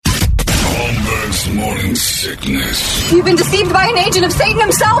This morning sickness. You've been deceived by an agent of Satan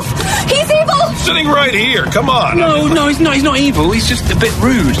himself. He's evil. Sitting right here. Come on. No, he's not. He's not evil. He's just a bit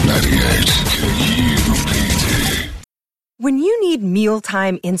rude. 98 KUPD. When you need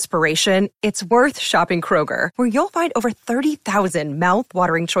mealtime inspiration, it's worth shopping Kroger, where you'll find over 30,000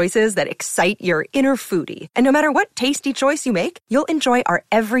 mouth-watering choices that excite your inner foodie. And no matter what tasty choice you make, you'll enjoy our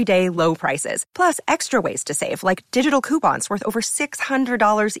everyday low prices, plus extra ways to save, like digital coupons worth over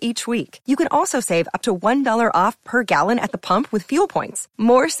 $600 each week. You can also save up to $1 off per gallon at the pump with fuel points.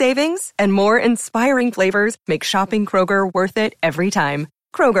 More savings and more inspiring flavors make shopping Kroger worth it every time.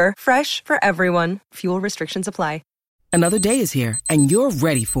 Kroger, fresh for everyone. Fuel restrictions apply. Another day is here, and you're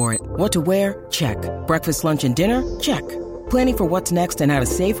ready for it. What to wear? Check. Breakfast, lunch, and dinner? Check. Planning for what's next and how to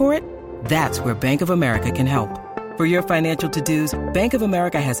save for it? That's where Bank of America can help. For your financial to-dos, Bank of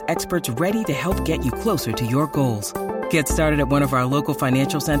America has experts ready to help get you closer to your goals. Get started at one of our local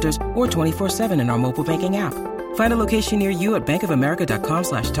financial centers or 24/7 in our mobile banking app. Find a location near you at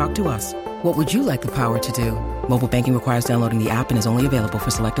bankofamerica.com/talktous. What would you like the power to do? Mobile banking requires downloading the app and is only available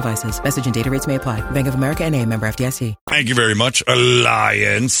for select devices. Message and data rates may apply. Bank of America N.A., member FDIC. Thank you very much,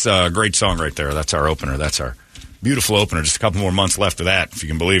 Alliance. Great song right there. That's our opener. That's our beautiful opener. Just a couple more months left of that, if you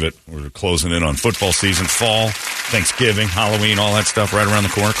can believe it. We're closing in on football season, fall, Thanksgiving, Halloween, all that stuff right around the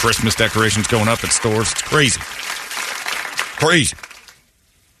corner. Christmas decorations going up at stores. It's crazy. Crazy.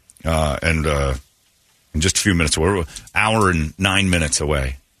 And in just a few minutes, we're an hour and 9 minutes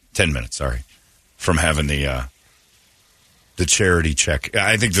away. 10 minutes, sorry, from having the charity check.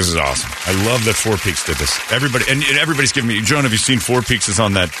 I think this is awesome. I love that Four Peaks did this. Everybody's giving me, Joan, have you seen Four Peaks is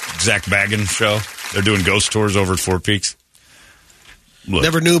on that Zach Baggins show? They're doing ghost tours over at Four Peaks. Look,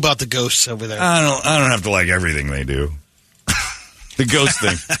 never knew about the ghosts over there. I don't have to like everything they do. The ghost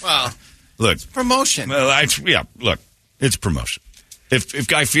thing. Well, look, it's promotion. Look, it's promotion. If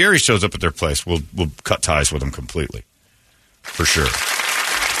Guy Fieri shows up at their place, we'll cut ties with him completely. For sure.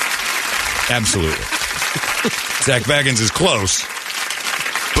 Absolutely. Zach Baggins is close,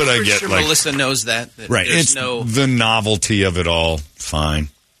 but I get sure like Melissa knows that right. It's the novelty of it all. Fine.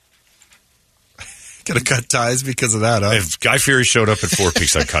 Gonna cut ties because of that, huh? If Guy Fieri showed up at Four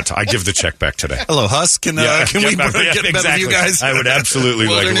Peaks, I'd cut ties. I'd give the check back today. Hello, Huss. Can we get exactly. with you guys? I would absolutely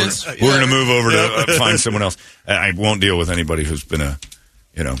like. We're going to move over to find someone else. I won't deal with anybody who's been that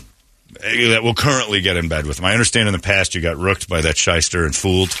will currently get in bed with him. I understand in the past you got rooked by that shyster and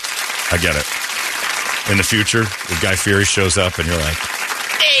fooled. I get it. In the future, if Guy Fieri shows up and you're like,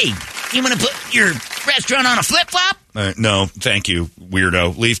 hey, you want to put your restaurant on a flip-flop? No, thank you,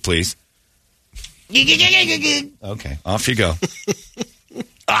 weirdo. Leave, please. Okay, off you go.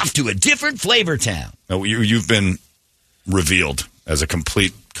 Off to a different flavor town. No, you've been revealed as a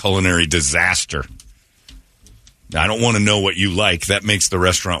complete culinary disaster. I don't want to know what you like. That makes the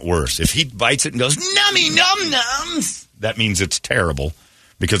restaurant worse. If he bites it and goes, nummy num-nums, that means it's terrible.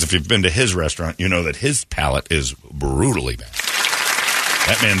 Because if you've been to his restaurant, you know that his palate is brutally bad.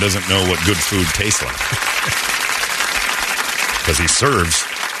 That man doesn't know what good food tastes like. Because he serves.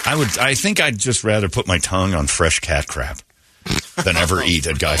 I think I'd just rather put my tongue on fresh cat crap than ever eat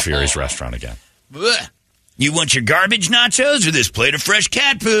at Guy Fieri's restaurant again. You want your garbage nachos or this plate of fresh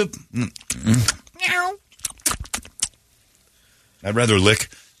cat poop? I'd rather lick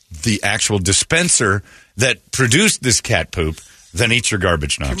the actual dispenser that produced this cat poop than eat your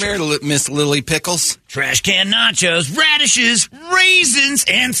garbage nachos. Come here, Miss Lily Pickles. Trash can nachos, radishes, raisins,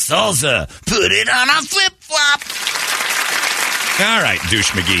 and salsa. Put it on a flip-flop. All right,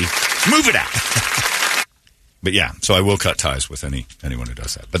 douche McGee. Move it out. But yeah, so I will cut ties with anyone who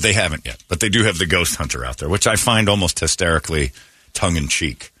does that. But they haven't yet. But they do have the ghost hunter out there, which I find almost hysterically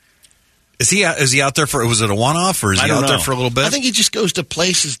tongue-in-cheek. Is he out there for, was it a one-off, or is he out there for a little bit? I think he just goes to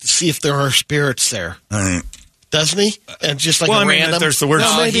places to see if there are spirits there. Doesn't he? And just like random. There's the word.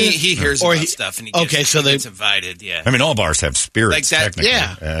 No, he hears about stuff and he gets invited. Yeah. I mean, all bars have spirits. Like that, technically.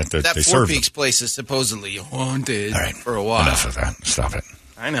 yeah. That Four Peaks place is supposedly haunted for a while. Enough of that. Stop it.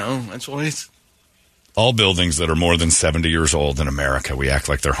 I know. That's what it's. All buildings that are more than 70 years old in America, we act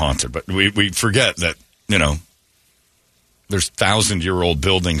like they're haunted, but we forget that there's 1,000-year-old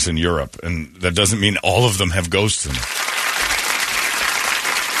buildings in Europe, and that doesn't mean all of them have ghosts in them.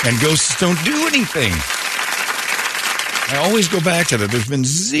 And ghosts don't do anything. I always go back to that. There's been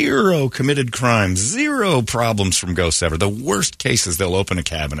zero committed crimes, zero problems from ghosts ever. The worst cases, they'll open a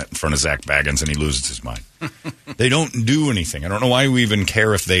cabinet in front of Zach Baggins and he loses his mind. They don't do anything. I don't know why we even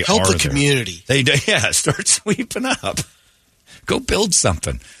care if they help are the community. Start sweeping up. Go build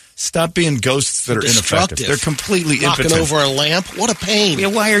something. Stop being ghosts that are ineffective. They're completely knocking impotent. Over a lamp. What a pain. Yeah,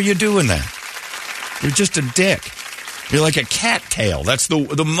 why are you doing that? You're just a dick. You're like a cattail. That's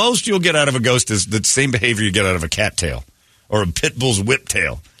the most you'll get out of a ghost is the same behavior you get out of a cattail or a pit bull's whip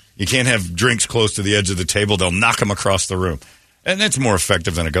tail. You can't have drinks close to the edge of the table. They'll knock them across the room. And that's more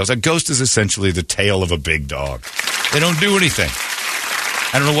effective than a ghost. A ghost is essentially the tail of a big dog. They don't do anything.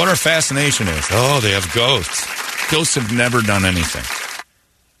 I don't know what our fascination is. Oh, they have ghosts. Ghosts have never done anything.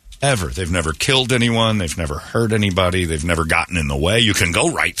 Ever. They've never killed anyone. They've never hurt anybody. They've never gotten in the way. You can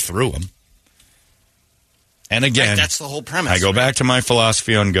go right through them. And again, that's the whole premise. I go back to my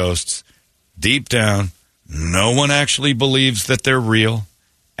philosophy on ghosts. Deep down, no one actually believes that they're real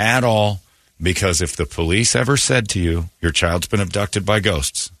at all, because if the police ever said to you, your child's been abducted by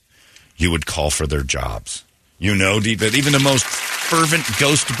ghosts, you would call for their jobs. You know, deep, even the most fervent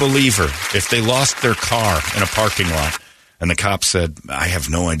ghost believer, if they lost their car in a parking lot and the cop said, I have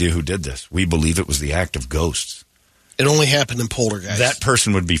no idea who did this, we believe it was the act of ghosts. It only happened in Poltergeist. That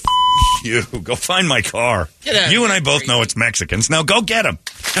person would be, you. Go find my car. You and I both know it's Mexicans. Now go get them.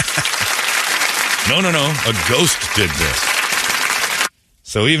 No. A ghost did this.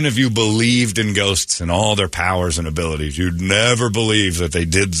 So even if you believed in ghosts and all their powers and abilities, you'd never believe that they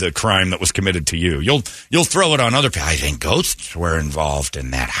did the crime that was committed to you. You'll throw it on other people. I think ghosts were involved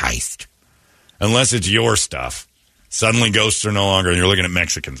in that heist. Unless it's your stuff. Suddenly ghosts are no longer, and you're looking at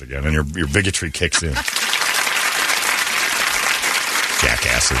Mexicans again, and your bigotry kicks in.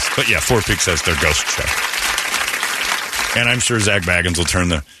 Jackasses. But yeah, Four Peaks says they're ghost show. And I'm sure Zach Baggins will turn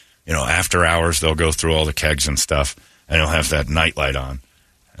the, after hours, they'll go through all the kegs and stuff, and he'll have that night light on.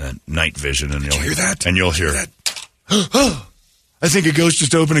 Night vision, and you'll hear that. And you'll hear that. I think a ghost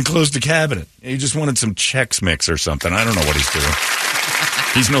just opened and closed the cabinet. He just wanted some Chex Mix or something. I don't know what he's doing.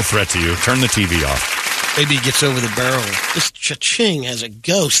 He's no threat to you. Turn the TV off. Maybe he gets over the barrel. This cha-ching has a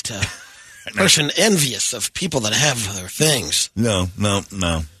ghost. Person envious of people that have their things. No.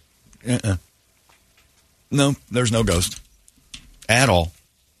 No, there's no ghost at all.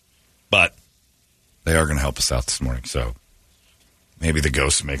 But they are going to help us out this morning, so maybe the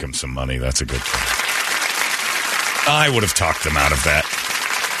ghosts make them some money. That's a good thing. I would have talked them out of that.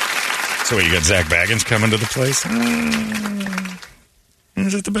 So what, you got Zach Baggins coming to the place?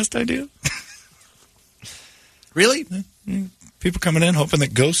 Is that the best idea? Really? People coming in hoping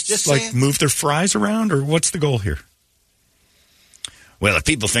that ghosts move their fries around, or what's the goal here? Well, if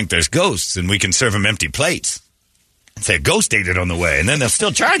people think there's ghosts, then we can serve them empty plates. Say a ghost ate it on the way, and then they'll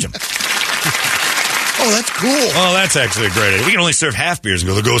still charge them. Oh, that's cool. Oh, that's actually a great idea. We can only serve half beers and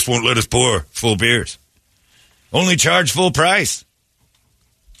go, the ghost won't let us pour full beers. Only charge full price.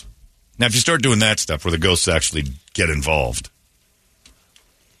 Now, if you start doing that stuff where the ghosts actually get involved.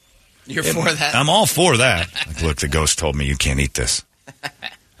 You're for that? I'm all for that. Like, look, the ghost told me you can't eat this.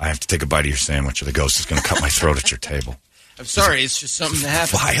 I have to take a bite of your sandwich or the ghost is going to cut my throat at your table. I'm sorry, it's just something that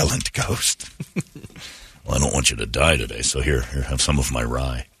happened. Violent ghost. Well, I don't want you to die today, so here, have some of my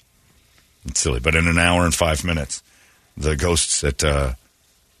rye. It's silly, but in an hour and 5 minutes, the ghosts at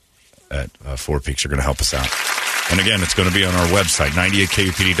Four Peaks are going to help us out. And again, it's going to be on our website,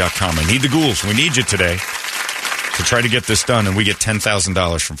 98kupd.com. I need the ghouls. We need you today to try to get this done, and we get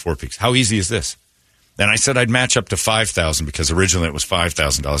 $10,000 from Four Peaks. How easy is this? Then I said I'd match up to $5,000 because originally it was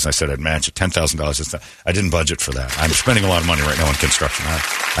 $5,000. I said I'd match it $10,000. I didn't budget for that. I'm spending a lot of money right now on construction.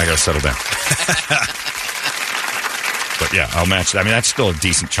 I got to settle down. But yeah, I'll match that. I mean, that's still a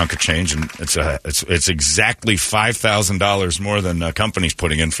decent chunk of change, and it's exactly $5,000 more than companies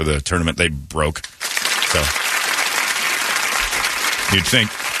putting in for the tournament they broke. So you'd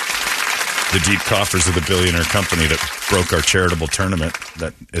think the deep coffers of the billionaire company that broke our charitable tournament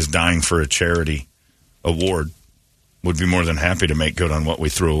that is dying for a charity award would be more than happy to make good on what we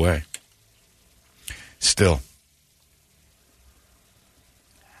threw away. Still,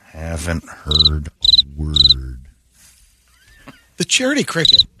 haven't heard a word. The charity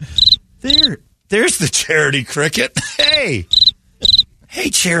cricket. There's the charity cricket. Hey,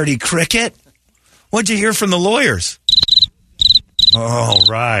 charity cricket. What'd you hear from the lawyers? Oh,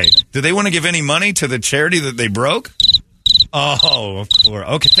 right. Do they want to give any money to the charity that they broke? Oh, of course.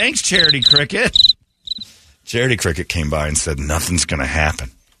 Okay, thanks, charity cricket. Charity cricket came by and said, nothing's going to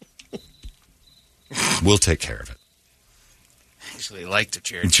happen. We'll take care of it. I actually like the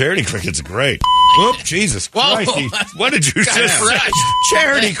charity. Charity cricket's great. Whoop, Jesus Christ. What did you just say?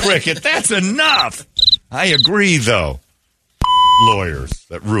 Charity cricket, that's enough. I agree, though. Lawyers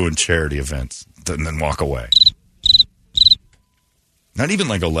that ruin charity events and then walk away. Not even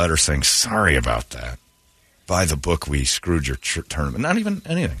like a letter saying, sorry about that. By the book, we screwed your tournament. Not even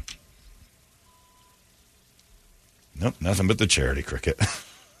anything. Nope, nothing but the charity cricket.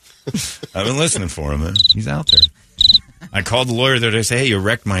 I've been listening for him, man. He's out there. I called the lawyer the other day and said, hey, you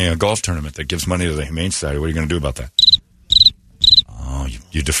wrecked my golf tournament that gives money to the Humane Society. What are you going to do about that?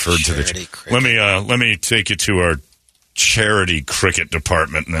 You deferred to the Let me take you to our charity cricket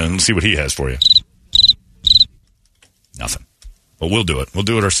department and see what he has for you. Nothing. But we'll do it. We'll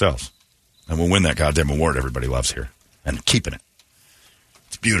do it ourselves. And we'll win that goddamn award everybody loves here. And keeping it.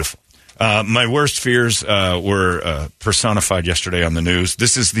 It's beautiful. My worst fears were personified yesterday on the news.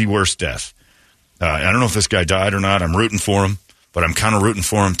 This is the worst death. I don't know if this guy died or not. I'm rooting for him, but I'm kind of rooting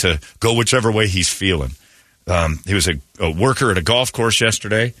for him to go whichever way he's feeling. He was a worker at a golf course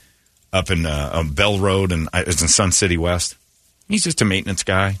yesterday up in Bell Road, and it's in Sun City West. He's just a maintenance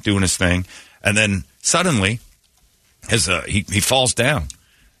guy doing his thing. And then suddenly he falls down,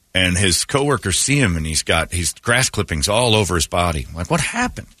 and his coworkers see him, and he's grass clippings all over his body. I'm like, what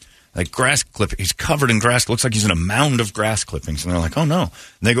happened? Like grass clippings. He's covered in grass. Looks like he's in a mound of grass clippings. And they're like, oh, no. And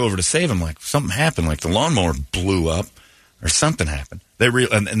they go over to save him. Like, something happened. Like the lawnmower blew up or something happened.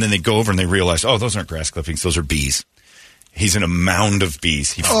 And then they go over and they realize, oh, those aren't grass clippings. Those are bees. He's in a mound of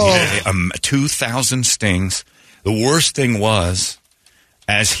bees. He had 2,000 stings. The worst thing was,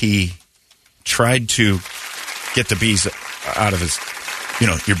 as he tried to get the bees out of his,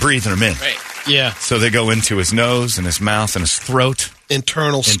 you're breathing them in. Right. Yeah. So they go into his nose and his mouth and his throat.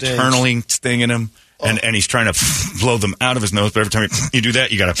 Internally stinging him. Oh. And he's trying to blow them out of his nose. But every time you do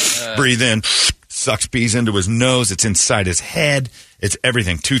that, you got to breathe in. Sucks bees into his nose. It's inside his head. It's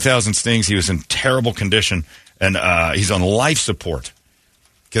everything. 2,000 stings. He was in terrible condition. And he's on life support.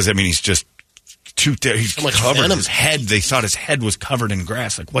 Because, he's just he's covered. His head, they thought his head was covered in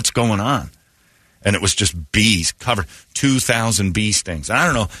grass. Like, what's going on? And it was just bees covered. 2,000 bee stings. And I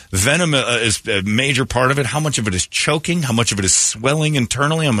don't know. Venom is a major part of it. How much of it is choking? How much of it is swelling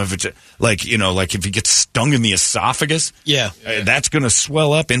internally? How much of it, like if you get stung in the esophagus, that's going to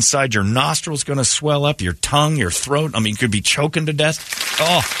swell up. Inside your nostrils going to swell up. Your tongue, your throat. You could be choking to death.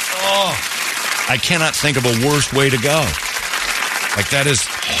 Oh. I cannot think of a worse way to go. Like, that is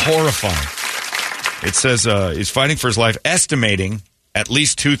horrifying. It says he's fighting for his life, estimating at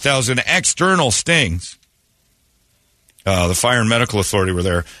least 2,000 external stings. The Fire and Medical Authority were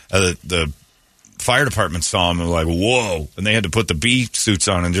there. The fire department saw him and were like, whoa. And they had to put the bee suits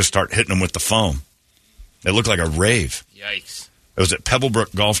on and just start hitting them with the foam. It looked like a rave. Yikes. It was at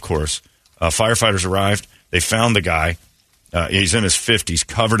Pebblebrook Golf Course. Firefighters arrived. They found the guy. He's in his 50s,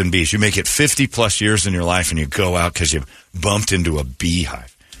 covered in bees. You make it 50-plus years in your life, and you go out because you bumped into a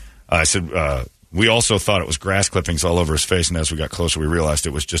beehive. I said... we also thought it was grass clippings all over his face, and as we got closer, we realized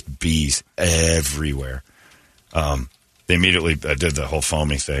it was just bees everywhere. They immediately did the whole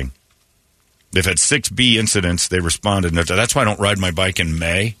foamy thing. They've had 6 bee incidents. They responded. That's why I don't ride my bike in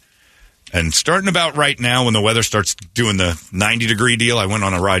May. And starting about right now, when the weather starts doing the 90-degree deal, I went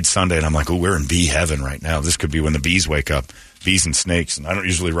on a ride Sunday, and I'm like, we're in bee heaven right now. This could be when the bees wake up, bees and snakes. And I don't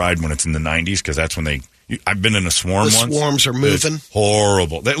usually ride when it's in the 90s because that's when I've been in a swarm once. The swarms are moving. It's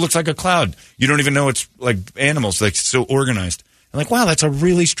horrible. It looks like a cloud. You don't even know it's like animals. Like, so organized. I'm like, wow, that's a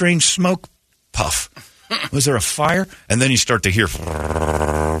really strange smoke puff. Was there a fire? And then you start to hear,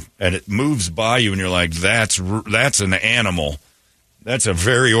 and it moves by you, and you're like, that's an animal. That's a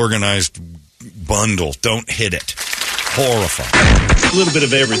very organized bundle. Don't hit it. Horrifying. A little bit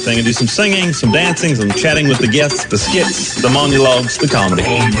of everything. I do some singing, some dancing, some chatting with the guests, the skits, the monologues, the comedy.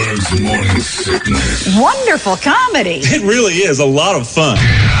 Holmberg's Morning Sickness. Wonderful comedy. It really is a lot of fun.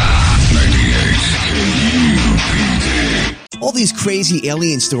 98 All these crazy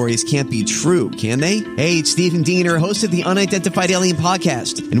alien stories can't be true, can they? Hey, it's Stephen Diener, host of the Unidentified Alien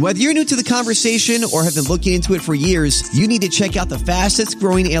Podcast. And whether you're new to the conversation or have been looking into it for years, you need to check out the fastest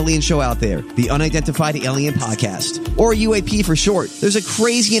growing alien show out there, the Unidentified Alien Podcast, or UAP for short. There's a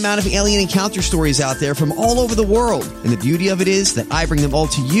crazy amount of alien encounter stories out there from all over the world. And the beauty of it is that I bring them all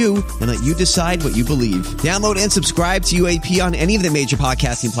to you and let you decide what you believe. Download and subscribe to UAP on any of the major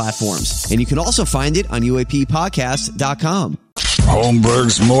podcasting platforms. And you can also find it on UAPpodcast.com.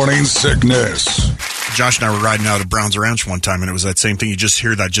 Holmberg's Morning Sickness. Josh and I were riding out at Brown's Ranch one time, and it was that same thing. You just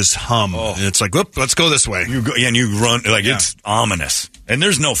hear that just hum, and it's like, whoop, let's go this way. You go, and you run, it's ominous. And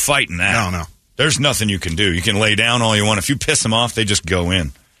there's no fighting that. No. There's nothing you can do. You can lay down all you want. If you piss them off, they just go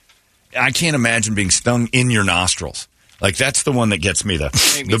in. I can't imagine being stung in your nostrils. Like, that's the one that gets me,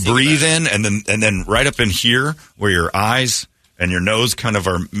 the breathe in, and then right up in here where your eyes and your nose kind of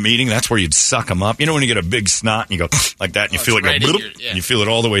are meeting, that's where you'd suck them up. You know when you get a big snot and you go like that, and you feel it go, and you feel it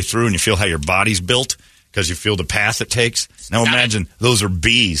all the way through, and you feel how your body's built because you feel the path it takes. Now imagine those are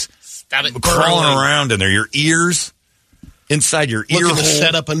bees crawling around in there. Your ears, inside your ear hole. Looking to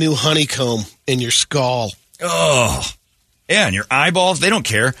set up a new honeycomb in your skull. Oh. Yeah, and your eyeballs, they don't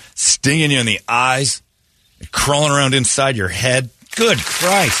care. Stinging you in the eyes, crawling around inside your head. Good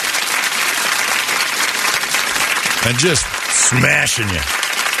Christ. And just smashing you.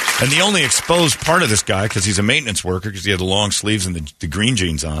 And the only exposed part of this guy, because he's a maintenance worker, because he had the long sleeves and the green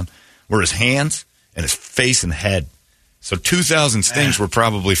jeans on, were his hands and his face and head. So 2,000 stings were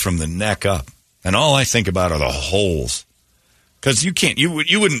probably from the neck up. And all I think about are the holes. Because you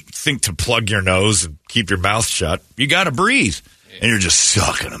wouldn't think to plug your nose and keep your mouth shut. You got to breathe. And you're just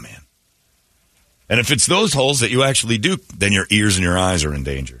sucking them in. And if it's those holes that you actually do, then your ears and your eyes are in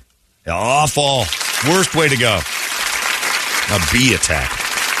danger. Awful. Worst way to go. A bee attack.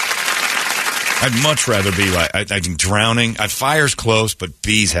 I'd much rather be like, I think drowning. Fire's close, but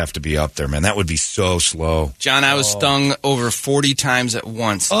bees have to be up there, man. That would be so slow. John, I was stung over 40 times at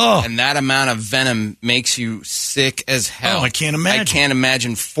once. Oh. And that amount of venom makes you sick as hell. Oh, I can't imagine. I can't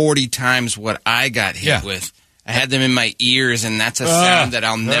imagine 40 times what I got hit with. I had them in my ears, and that's a sound that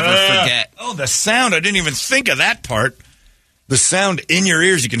I'll never forget. Oh, the sound. I didn't even think of that part. The sound in your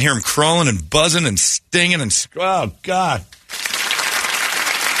ears. You can hear them crawling and buzzing and stinging. Oh, God.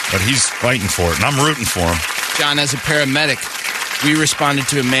 But he's fighting for it, and I'm rooting for him. John, as a paramedic, we responded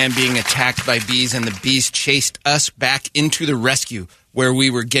to a man being attacked by bees, and the bees chased us back into the rescue, where we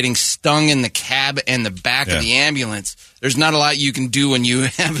were getting stung in the cab and the back of the ambulance. There's not a lot you can do when you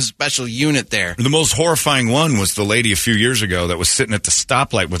have a special unit there. The most horrifying one was the lady a few years ago that was sitting at the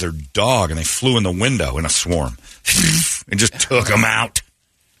stoplight with her dog, and they flew in the window in a swarm and just took them out.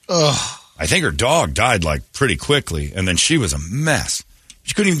 Ugh. I think her dog died pretty quickly, and then she was a mess.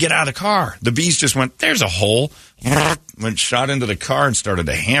 She couldn't even get out of the car. The bees just went, there's a hole, went shot into the car and started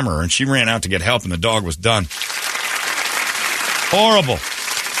to hammer her, and she ran out to get help, and the dog was done. Horrible.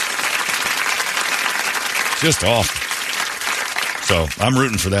 Just awful. So I'm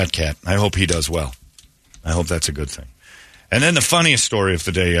rooting for that cat. I hope he does well. I hope that's a good thing. And then the funniest story of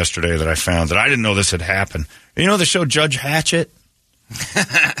the day yesterday that I found that I didn't know this had happened. You know the show Judge Hatchett?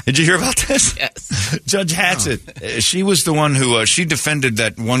 Did you hear about this? Yes. Judge Hatchett. She was the one who she defended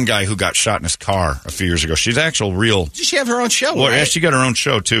that one guy who got shot in his car a few years ago. She's actual real. Did she have her own show? Well, right? yeah, she got her own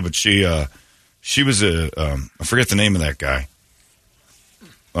show too. But she was I forget the name of that guy.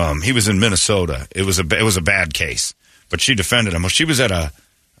 He was in Minnesota. It was a bad case, but she defended him. Well, she was at a.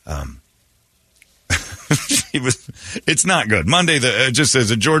 It's not good. Monday, it just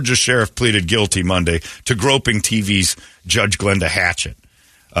says a Georgia sheriff pleaded guilty Monday to Groping TV's Judge Glenda Hatchett.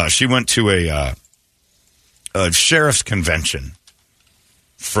 She went to a sheriff's convention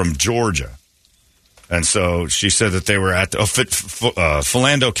from Georgia. And so she said that they were at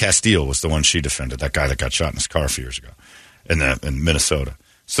Philando Castile was the one she defended, that guy that got shot in his car a few years ago in Minnesota.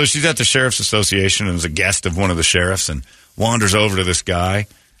 So she's at the Sheriff's Association and is a guest of one of the sheriffs and wanders over to this guy.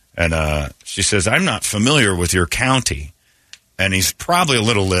 And she says, I'm not familiar with your county. And he's probably a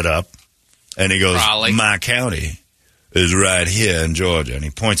little lit up. And he goes, my county is right here in Georgia. And he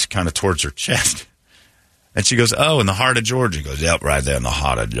points kind of towards her chest. And she goes, oh, in the heart of Georgia. He goes, yep, right there in the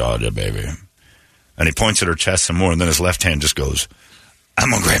heart of Georgia, baby. And he points at her chest some more. And then his left hand just goes, I'm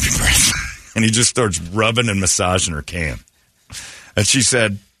going to grab your breath. And he just starts rubbing and massaging her can. And she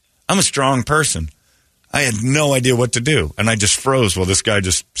said, I'm a strong person. I had no idea what to do. And I just froze while this guy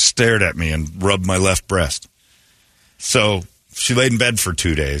just stared at me and rubbed my left breast. So she laid in bed for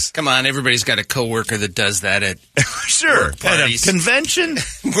 2 days. Come on, everybody's got a coworker that does that at sure, at a convention.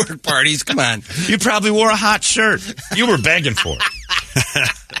 Work parties, come on. You probably wore a hot shirt. You were begging for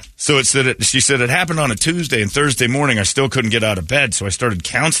it. So she said it happened on a Tuesday, and Thursday morning I still couldn't get out of bed, so I started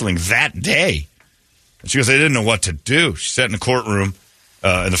counseling that day. And she goes, I didn't know what to do. She sat in the courtroom.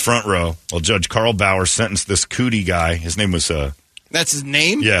 In the front row, while Judge Carl Bauer sentenced this Cootie guy. His name was... That's his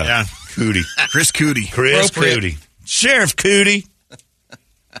name? Yeah. Cootie. Chris Cootie. Chris Cootie. Sheriff Cootie.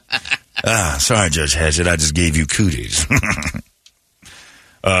 Sorry, Judge Hatchett, I just gave you cooties.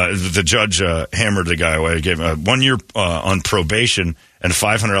 The judge hammered the guy away. He gave him 1 year on probation and a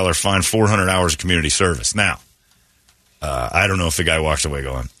 $500 fine, 400 hours of community service. Now, I don't know if the guy walked away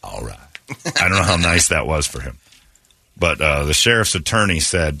going, all right. I don't know how nice that was for him. But the sheriff's attorney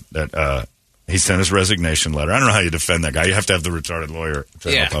said that he sent his resignation letter. I don't know how you defend that guy. You have to have the retarded lawyer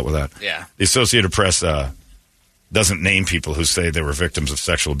to help out with that. Yeah. The Associated Press doesn't name people who say they were victims of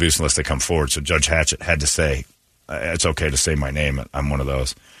sexual abuse unless they come forward. So Judge Hatchett had to say, it's okay to say my name. I'm one of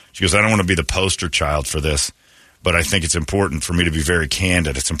those. She goes, I don't want to be the poster child for this, but I think it's important for me to be very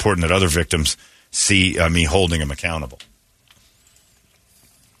candid. It's important that other victims see me holding them accountable.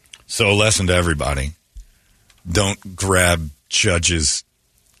 So a lesson to everybody. Don't grab judges.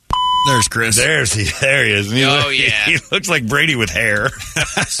 There's Chris. There he is. He looks like Brady with hair.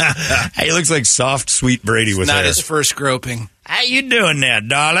 He looks like soft, sweet Brady with hair. Not his first groping. How you doing there,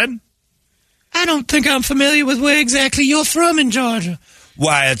 darling? I don't think I'm familiar with where exactly you're from in Georgia.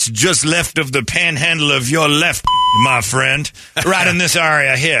 Why, it's just left of the panhandle of your left, my friend. Right in this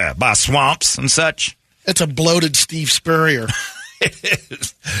area here, by swamps and such. It's a bloated Steve Spurrier.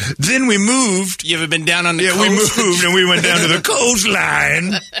 Then we moved. You ever been down on the coast? Yeah, we moved and we went down to the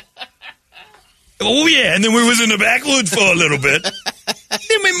coastline. Oh, yeah, and then we was in the backwoods for a little bit.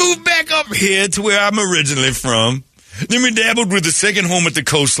 Then we moved back up here to where I'm originally from. Then we dabbled with the second home at the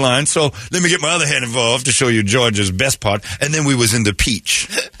coastline, so let me get my other hand involved to show you Georgia's best part. And then we was in the Peach.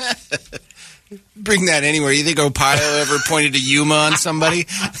 Bring that anywhere. You think Arpaio ever pointed to Yuma on somebody?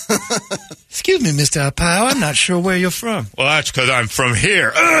 Excuse me, Mr. Arpaio, I'm not sure where you're from. Well, that's because I'm from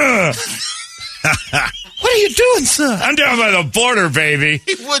here. What are you doing, sir? I'm down by the border, baby.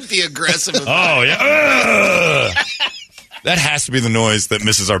 He would be aggressive. Oh, yeah. That has to be the noise that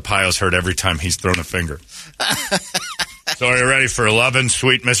Mrs. Arpaio's heard every time he's thrown a finger. So are you ready for loving,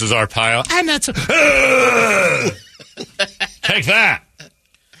 sweet Mrs. Arpaio? I'm not so... Take that.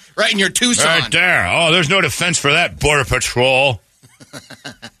 Right in your Tucson. Right there. Oh, there's no defense for that, Border Patrol.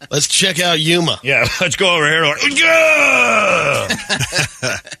 Let's check out Yuma. Yeah, let's go over here.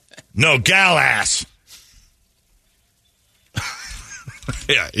 No, gal ass.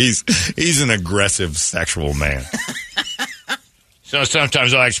 Yeah, he's an aggressive sexual man. So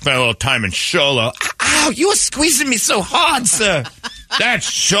sometimes I like to spend a little time in Sholo. Ow, you were squeezing me so hard, sir. That's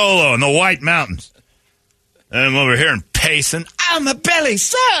Sholo in the White Mountains. And I'm over here in Payson. Ow, my belly,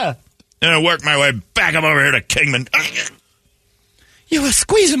 sir. And I work my way back up over here to Kingman. You were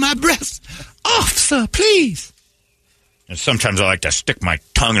squeezing my breast off, sir, please. And sometimes I like to stick my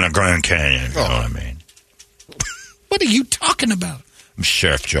tongue in a Grand Canyon, you know what I mean? What are you talking about? I'm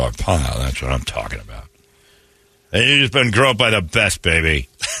Sheriff Joe Arpaio, that's what I'm talking about. And you just been grown up by the best, baby.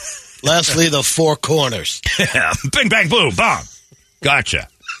 Lastly, the four corners. Yeah, bing, bang, boom, bong. Gotcha.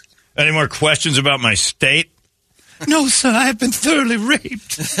 Any more questions about my state? No, sir, I have been thoroughly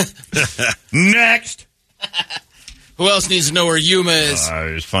raped. Next. Who else needs to know where Yuma is?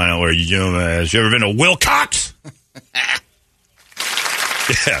 I just find out where Yuma is. You ever been to Wilcox?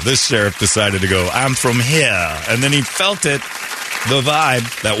 Yeah, this sheriff decided to go, I'm from here. And then he felt it, the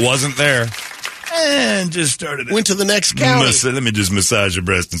vibe that wasn't there. And just started Went to the next county. Let me just massage your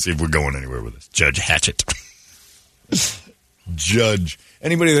breast and see if we're going anywhere with this. Judge Hatchet. Judge.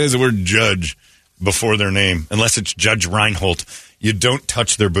 Anybody that has the word judge before their name, unless it's Judge Reinhold, you don't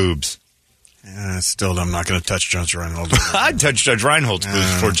touch their boobs. Still, I'm not going to touch Judge Reinhold. I'd touch Judge Reinhold's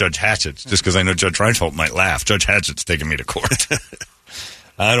boobs before Judge Hatchet's, just because I know Judge Reinhold might laugh. Judge Hatchet's taking me to court.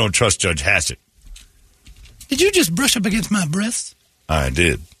 I don't trust Judge Hatchet. Did you just brush up against my breast? I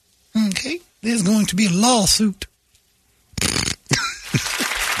did. Okay. There's going to be a lawsuit.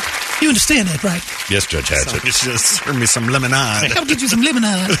 You understand that, right? Yes, Judge Hatchet. So just serve me some lemonade. I'll get you some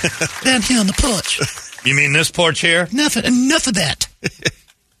lemonade down here on the porch. You mean this porch here? Enough of that.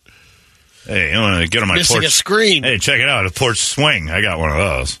 Hey, you want to get on my Missing porch? a screen. Hey, check it out. A porch swing. I got one of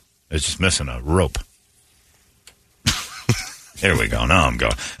those. It's just missing a rope. There we go. Now I'm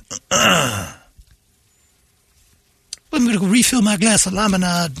going. I'm going to refill my glass of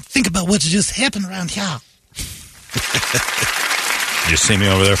lemonade. Think about what's just happened around here. You see me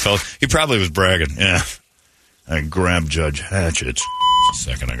over there, fellas? He probably was bragging. Yeah. I grabbed Judge Hatchet a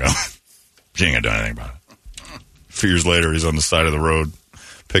second ago. She ain't gonna do anything about it. A few years later, he's on the side of the road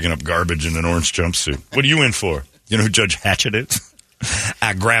picking up garbage in an orange jumpsuit. What are you in for? You know who Judge Hatchet is?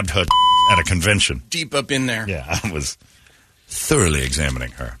 I grabbed her at a convention. Deep up in there. Yeah, I was thoroughly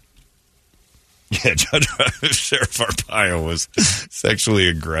examining her. Yeah, Sheriff Arpaio was sexually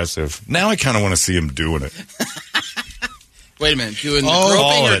aggressive. Now I kind of want to see him doing it. Wait a minute, doing the all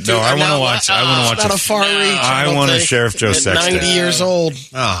groping of or it. No, I want to watch. I want to watch. Not a far reach. I want a Sheriff Joe sex 90 tape. years old.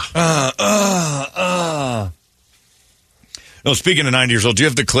 No, speaking of 90 years old, do you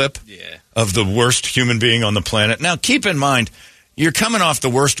have the clip? Yeah. Of the worst human being on the planet? Now, keep in mind, you're coming off the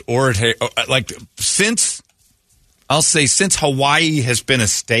worst orator, like, since Hawaii has been a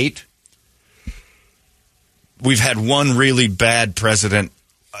state, we've had one really bad president.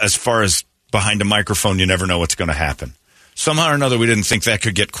 As far as behind a microphone, you never know what's going to happen. Somehow or another, we didn't think that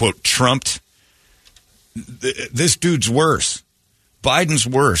could get, quote, trumped. This dude's worse. Biden's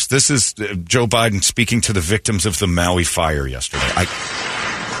worse. This is Joe Biden speaking to the victims of the Maui fire yesterday.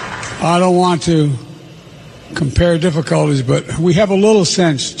 I don't want to compare difficulties, but we have a little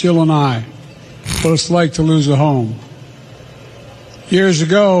sense, Jill and I, what it's like to lose a home. Years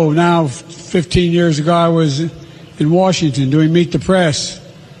ago, now 15 years ago, I was in Washington doing Meet the Press.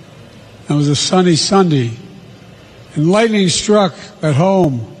 It was a sunny Sunday, and lightning struck at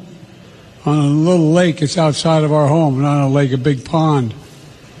home on a little lake. It's outside of our home, not a lake, a big pond,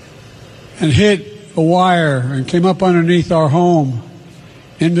 and hit a wire and came up underneath our home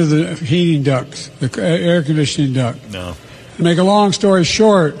into the heating ducts, the air conditioning duct. No. To make a long story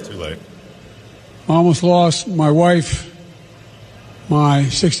short, Too late. I almost lost my wife, my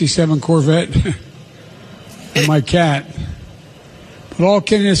 67 Corvette, and my cat. But all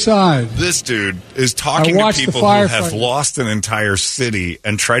kidding aside, this dude is talking to people who have lost an entire city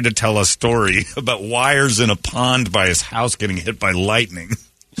and tried to tell a story about wires in a pond by his house getting hit by lightning.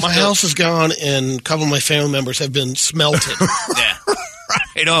 My house is gone, and a couple of my family members have been smelted. Yeah.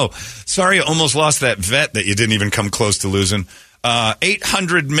 Right. Oh, sorry you almost lost that vet that you didn't even come close to losing.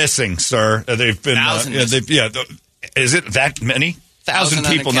 800 missing, sir. They've been... is it that many? 1,000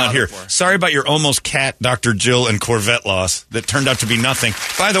 people not here. Sorry about your almost cat, Dr. Jill, and Corvette loss that turned out to be nothing.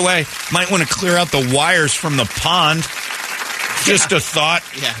 By the way, might want to clear out the wires from the pond. Just a thought.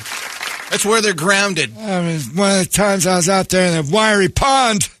 Yeah. That's where they're grounded. One of the times I was out there in a wiry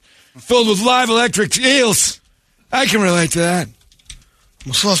pond filled with live electric eels. I can relate to that.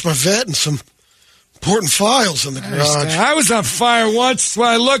 Almost lost my vet and some important files in the garage. I was on fire once. That's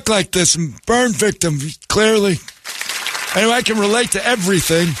why I look like this. And burn victim, clearly. Anyway, I can relate to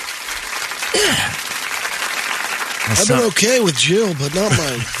everything. Yeah. I've been okay with Jill, but not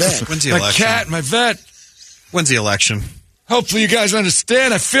my vet. When's the my election? cat, my vet. When's the election? Hopefully you guys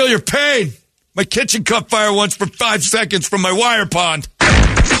understand. I feel your pain. My kitchen caught fire once for 5 seconds from my wire pond.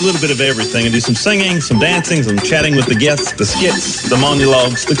 A little bit of everything. I do some singing, some dancing, some chatting with the guests, the skits, the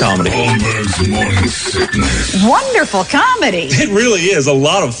monologues, the comedy. Holmberg's Morning Sickness. Wonderful comedy. It really is a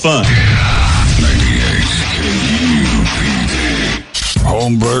lot of fun.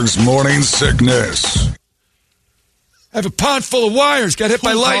 Holmberg's Morning Sickness. I have a pond full of wires. Got hit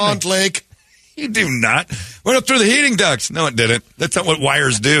by lightning. Pond lake. You do not. Went up through the heating ducts. No, it didn't. That's not what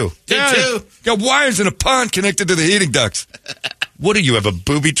wires do. Did too. Got wires in a pond connected to the heating ducts. What do you have, a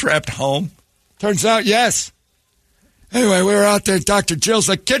booby-trapped home? Turns out, yes. Anyway, we were out there. Dr. Jill's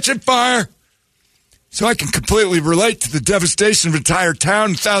like, kitchen fire. So I can completely relate to the devastation of an entire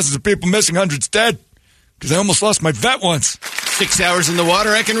town, thousands of people missing, hundreds dead. Because I almost lost my vet once. 6 hours in the water,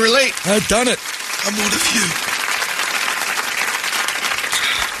 I can relate. I've done it. I'm one of you.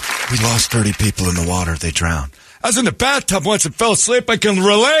 We lost 30 people in the water. They drowned. I was in the bathtub once and fell asleep. I can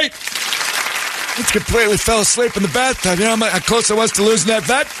relate. I completely fell asleep in the bathtub. You know how close I was to losing that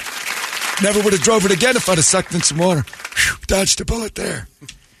vet? Never would have drove it again if I'd have sucked in some water. Whew, dodged a bullet there.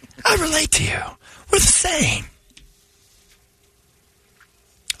 I relate to you. We're the same.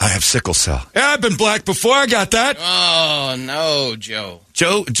 I have sickle cell. Yeah, I've been black before. I got that. Oh, no, Joe.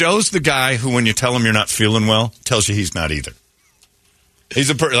 Joe's the guy who, when you tell him you're not feeling well, tells you he's not either. He's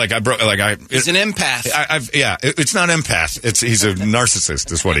a he's an empath. It's not empath. He's a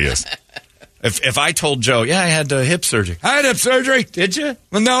narcissist. Is what he is. If I told Joe, I had hip surgery. I had hip surgery. Did you?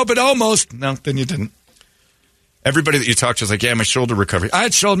 Well, no, but almost. No, then you didn't. Everybody that you talk to is like, my shoulder recovery.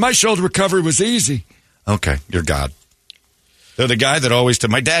 My shoulder recovery was easy. Okay, you're God. They're the guy that always.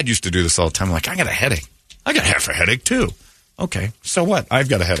 My dad used to do this all the time. I'm like, I got a headache. I got half a headache too. Okay, so what? I've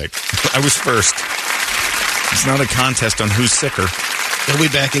got a headache. I was first. It's not a contest on who's sicker. They'll be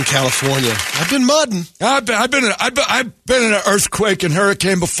back in California. I've been mudding. I've been in an earthquake and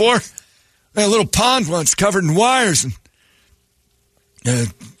hurricane before. A little pond once covered in wires,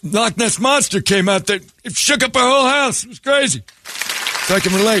 and Loch Ness Monster came out there. It shook up our whole house. It was crazy. So I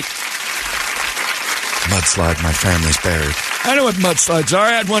can relate. Mudslide, my family's buried. I know what mudslides are.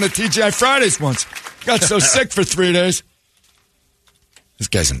 I had one at TGI Fridays once. Got so sick for 3 days. This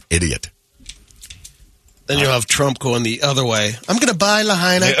guy's an idiot. Then you'll have Trump going the other way. I'm going to buy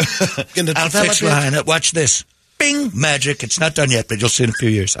Lahaina. I'll fix Lahaina. Watch this. Bing! Magic. It's not done yet, but you'll see in a few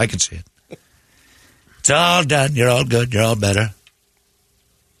years. I can see it. It's all done. You're all good. You're all better.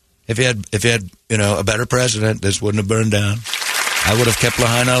 If you had a better president, this wouldn't have burned down. I would have kept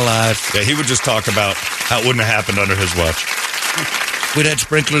Lahaina alive. Yeah, he would just talk about how it wouldn't have happened under his watch. We'd had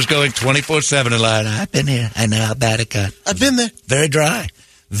sprinklers going 24/7 in Lahaina. I've been here. I know how bad it got. I've been there. Very dry.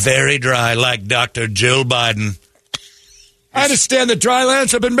 Very dry, like Dr. Jill Biden. I understand the dry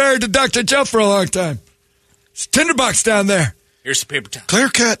lands. I've been married to Dr. Jill for a long time. It's a tinderbox down there. Here's the paper towel. Clear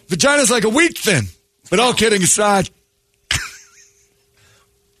cut. Vagina's like a wheat thin. But all kidding aside.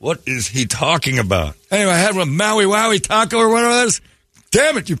 What is he talking about? Anyway, I had one Maui Wowie taco or one of those.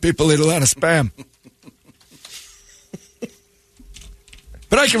 Damn it, you people eat a lot of spam.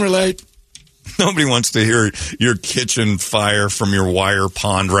 But I can relate. Nobody wants to hear your kitchen fire from your wire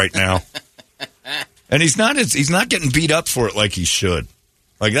pond right now. And he's not getting beat up for it like he should.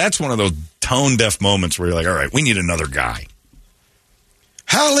 Like, that's one of those tone-deaf moments where you're like, all right, we need another guy.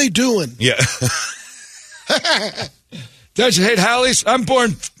 Howley doing? Yeah. Don't you hate Howleys? I'm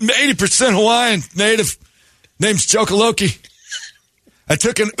born 80% Hawaiian native. Name's Jokaloki. I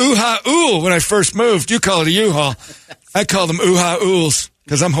took an ooh-ha-ool when I first moved. You call it a U-Haul. I call them ooh-ha-ools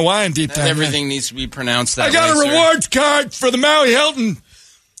because I'm Hawaiian deep down. Everything needs to be pronounced that way, I got a rewards card for the Maui Hilton.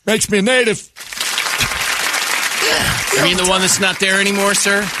 Makes me a native. You mean the one that's not there anymore,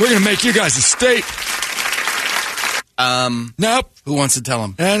 sir? We're going to make you guys a state. Nope. Who wants to tell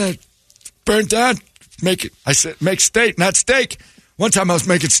him? And it burned down. Make it. I said make state, not steak. One time I was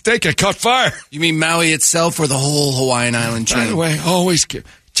making steak, I caught fire. You mean Maui itself or the whole Hawaiian Island chain? By the way, always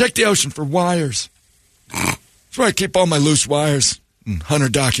check the ocean for wires. That's where I keep all my loose wires and hunter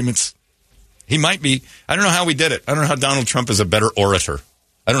documents. He might be. I don't know how we did it. I don't know how Donald Trump is a better orator.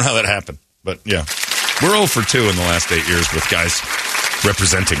 I don't know how that happened. But, yeah. We're 0 for 2 in the last 8 years with guys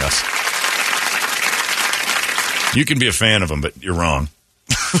representing us. You can be a fan of them, but you're wrong.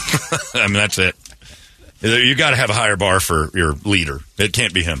 I mean, that's it. You got to have a higher bar for your leader. It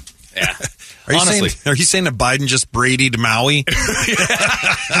can't be him. Yeah. Are you saying that Biden just Brady'd Maui?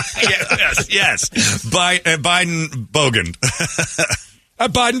 Yes. Biden bogan.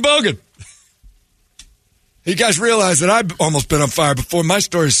 Biden bogan. You guys realize that I've almost been on fire before. My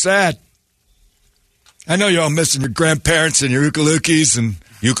story's sad. I know you're all missing your grandparents and your ukulukis and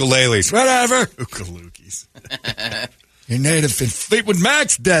ukuleles. Whatever. Ukulukis. Your native in Fleetwood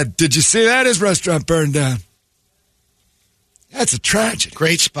Mac's dead. Did you see that? His restaurant burned down. That's a tragedy.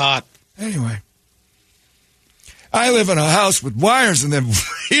 Great spot. Anyway. I live in a house with wires and then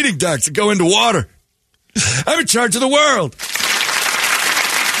heating ducts that go into water. I'm in charge of the world.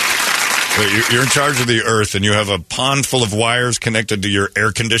 Wait, you're in charge of the earth and you have a pond full of wires connected to your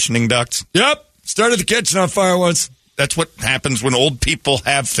air conditioning ducts? Yep. Started the kitchen on fire once. That's what happens when old people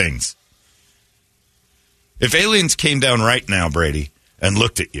have things. If aliens came down right now, Brady, and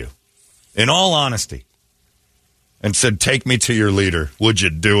looked at you, in all honesty, and said, take me to your leader, would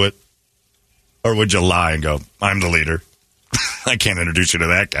you do it? Or would you lie and go, I'm the leader? I can't introduce you to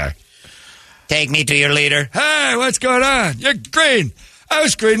that guy. Take me to your leader. Hey, what's going on? You're green. I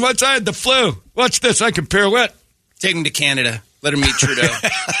was green once I had the flu. Watch this. I can pirouette. Take him to Canada. Let him meet Trudeau.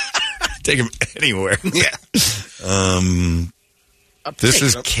 Take him anywhere. Yeah. This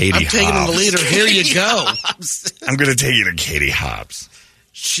is Katie Hobbs. I'm taking him to leader. Here you go. I'm going to take you to Katie Hobbs.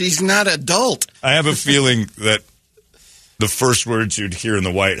 She's not adult. I have a feeling that the first words you'd hear in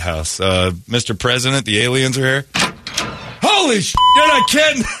the White House, Mr. President, the aliens are here. Holy shit, you're not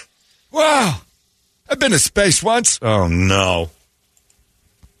kidding. Wow. I've been to space once. Oh, no.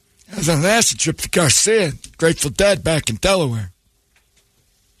 I was on an acid trip to Garcia, Grateful Dead back in Delaware.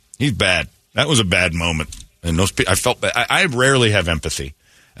 He's bad. That was a bad moment. And those I felt bad. I rarely have empathy.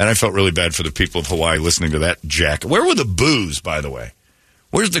 And I felt really bad for the people of Hawaii listening to that jack. Where were the boos, by the way?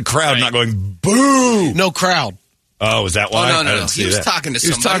 Where's the crowd not going, boo? No crowd. Oh, is that why? Oh, no. He was talking to somebody. He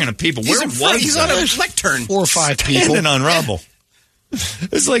was talking to people. Where was he's on a lectern. 4 or 5 people. Standing on rubble.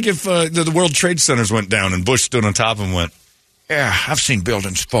 It's like if the World Trade Centers went down and Bush stood on top of them and went, yeah, I've seen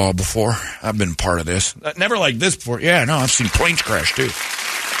buildings fall before. I've been part of this. Never like this before. Yeah, no, I've seen planes crash, too.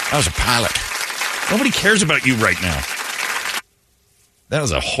 I was a pilot. Nobody cares about you right now. That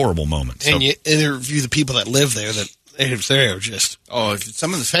was a horrible moment. And you interview the people that live there that they're just... Oh, if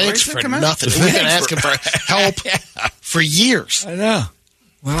some of the thanks for nothing. We've been asking for help for years. I know.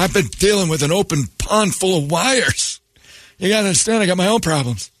 Well, I've been dealing with an open pond full of wires. You got to understand, I got my own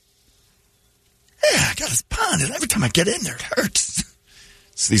problems. Yeah, I got this pond, and every time I get in there, it hurts.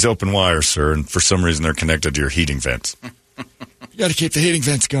 It's these open wires, sir, and for some reason they're connected to your heating vents. You got to keep the heating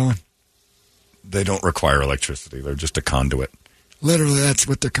vents going. They don't require electricity. They're just a conduit. Literally, that's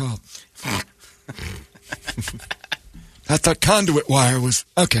what they're called. I thought conduit wire was...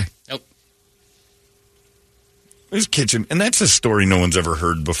 Okay. Nope. His kitchen, and that's a story no one's ever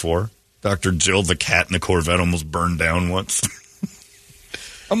heard before. Dr. Jill, the cat in the Corvette, almost burned down once.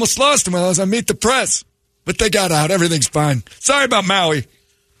 Almost lost him while I was on Meet the Press. But they got out. Everything's fine. Sorry about Maui.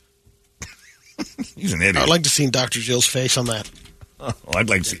 He's an idiot. I'd like to see Dr. Jill's face on that. Oh, I'd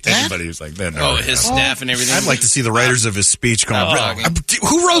like to see anybody who's like that. Oh, his staff and everything. I'd like to see the writers of his speech going,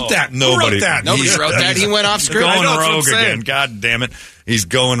 who wrote that? Nobody. Who wrote that? Nobody wrote that. He went off script. Going rogue again. God damn it. He's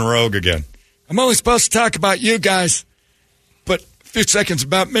going rogue again. I'm only supposed to talk about you guys. But a few seconds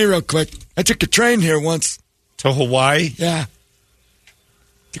about me real quick. I took a train here once. To Hawaii? Yeah.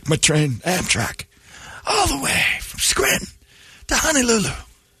 Took my train, Amtrak, all the way from Scranton to Honolulu.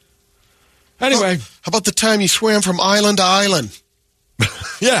 Anyway. How about the time you swam from island to island?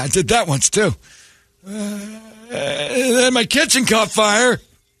 Yeah, I did that once, too. Then my kitchen caught fire.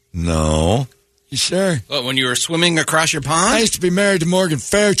 No. You sure? What, when you were swimming across your pond? I used to be married to Morgan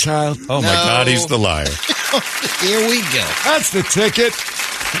Fairchild. Oh, my God, he's the liar. Here we go. That's the ticket.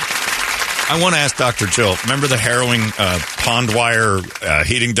 I want to ask Dr. Jill, remember the harrowing pond wire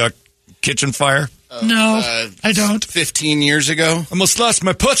heating duct kitchen fire? No, I don't. 15 years ago? Almost lost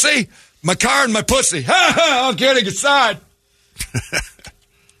my pussy, my car, and my pussy. Ha ha! All kidding aside.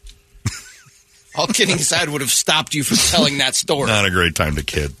 All kidding aside would have stopped you from telling that story. Not a great time to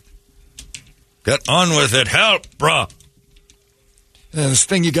kid. Get on with it. Help, bruh. This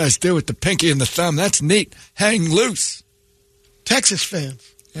thing you guys do with the pinky and the thumb, that's neat. Hang loose. Texas fans.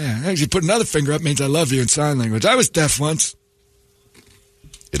 Yeah, actually put another finger up means I love you in sign language. I was deaf once.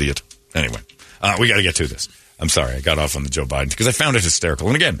 Idiot. Anyway, we got to get to this. I'm sorry, I got off on the Joe Biden because I found it hysterical.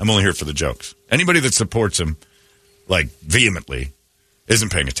 And again, I'm only here for the jokes. Anybody that supports him, like, vehemently,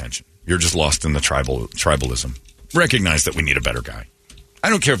 isn't paying attention. You're just lost in the tribalism. Recognize that we need a better guy. I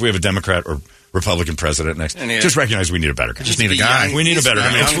don't care if we have a Democrat or Republican president next. Just recognize we need a better guy. Just need a guy. We need a better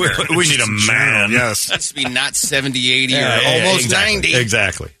guy. We need a man. Yes. Needs to be not 70, 80, or almost exactly. 90.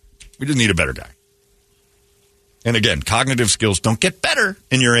 Exactly. We just need a better guy. And again, cognitive skills don't get better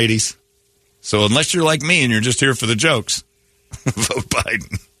in your 80s. So unless you're like me and you're just here for the jokes, vote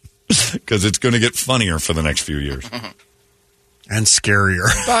Biden. Because it's going to get funnier for the next few years. And scarier.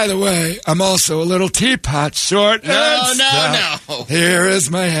 By the way, I'm also a little teapot, short and stout. No. Here is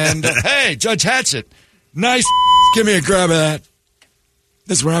my hand. Hey, Judge Hatchett. Nice. Give me a grab of that.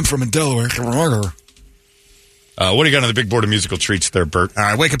 This is where I'm from in Delaware. What do you got on the big board of musical treats there, Bert? All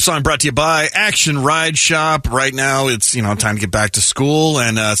right, Wake Up Song brought to you by Action Ride Shop. Right now, it's time to get back to school,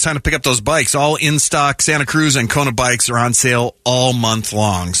 and it's time to pick up those bikes. All in stock Santa Cruz and Kona bikes are on sale all month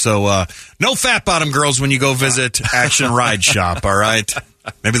long. So no fat bottom girls when you go visit Action Ride Shop, all right?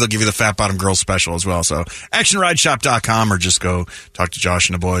 Maybe they'll give you the fat bottom girls special as well. So actionrideshop.com or just go talk to Josh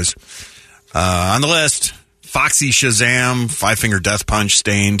and the boys. On the list, Foxy Shazam, Five Finger Death Punch,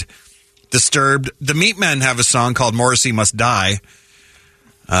 Stained, Disturbed. The Meatmen have a song called Morrissey Must Die.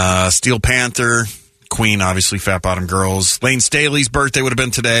 Steel Panther, Queen, obviously, Fat Bottom Girls. Lane Staley's birthday would have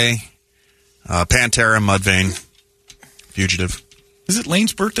been today. Pantera, Mudvayne, Fugitive. Is it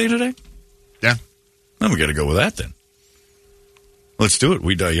Lane's birthday today? Yeah. Then we got to go with that then. Let's do it.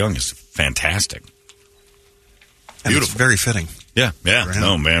 We Die Young is fantastic. And beautiful. It's very fitting. Yeah.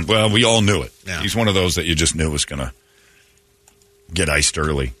 No, man. Well, we all knew it. Yeah. He's one of those that you just knew was going to get iced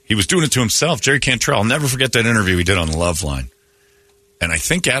early. He was doing it to himself. Jerry Cantrell. I'll never forget that interview he did on Loveline. And I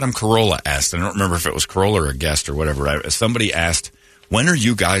think Adam Carolla asked, I don't remember if it was Carolla or a guest or whatever, somebody asked, when are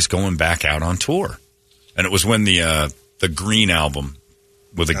you guys going back out on tour? And it was when the Green album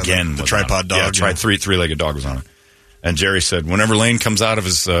with Again the tripod dog. Yeah, three-legged dog was on it. And Jerry said, whenever Lane comes out of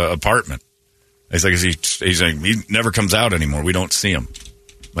his apartment, he's like, he never comes out anymore. We don't see him.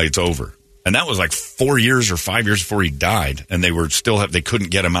 Like, it's over. And that was like 4 years or 5 years before he died, and they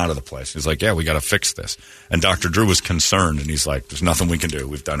couldn't get him out of the place. He's like, yeah, we got to fix this. And Dr. Drew was concerned, and he's like, there's nothing we can do.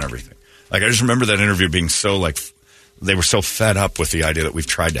 We've done everything. Like, I just remember that interview being so, like, they were so fed up with the idea that we've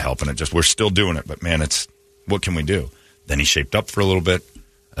tried to help, and we're still doing it, but man, what can we do? Then he shaped up for a little bit,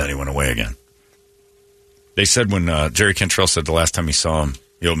 and then he went away again. They said when Jerry Cantrell said the last time he saw him,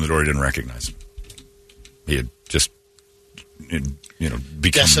 he opened the door, he didn't recognize him. He had just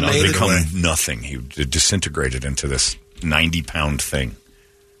become nothing. He disintegrated into this 90-pound thing.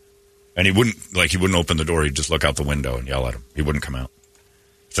 And he wouldn't open the door. He'd just look out the window and yell at him. He wouldn't come out.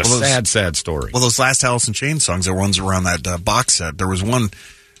 It's a sad story. Well, those last Alice in Chains songs, there were ones around that box set. There was one,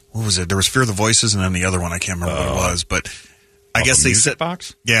 what was it? There was Fear the Voices, and then the other one, I can't remember what it was. But I guess they said,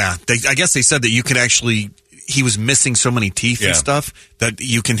 box? Yeah, I guess they said that you could actually, he was missing so many teeth and stuff that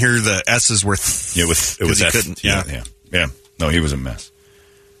you can hear the S's were it was he couldn't. Yeah. No, he was a mess.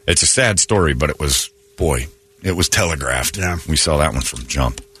 It's a sad story, but it was telegraphed. Yeah. We saw that one from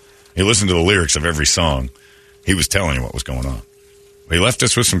jump. You listen to the lyrics of every song, he was telling you what was going on. He left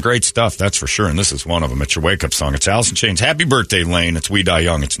us with some great stuff, that's for sure, and this is one of them. It's your wake-up song. It's Alice in Chains. Happy birthday, Lane. It's We Die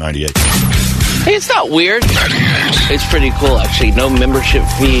Young. It's 98. Hey, it's not weird. It's pretty cool, actually. No membership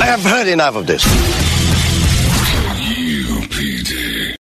fee. I have heard enough of this.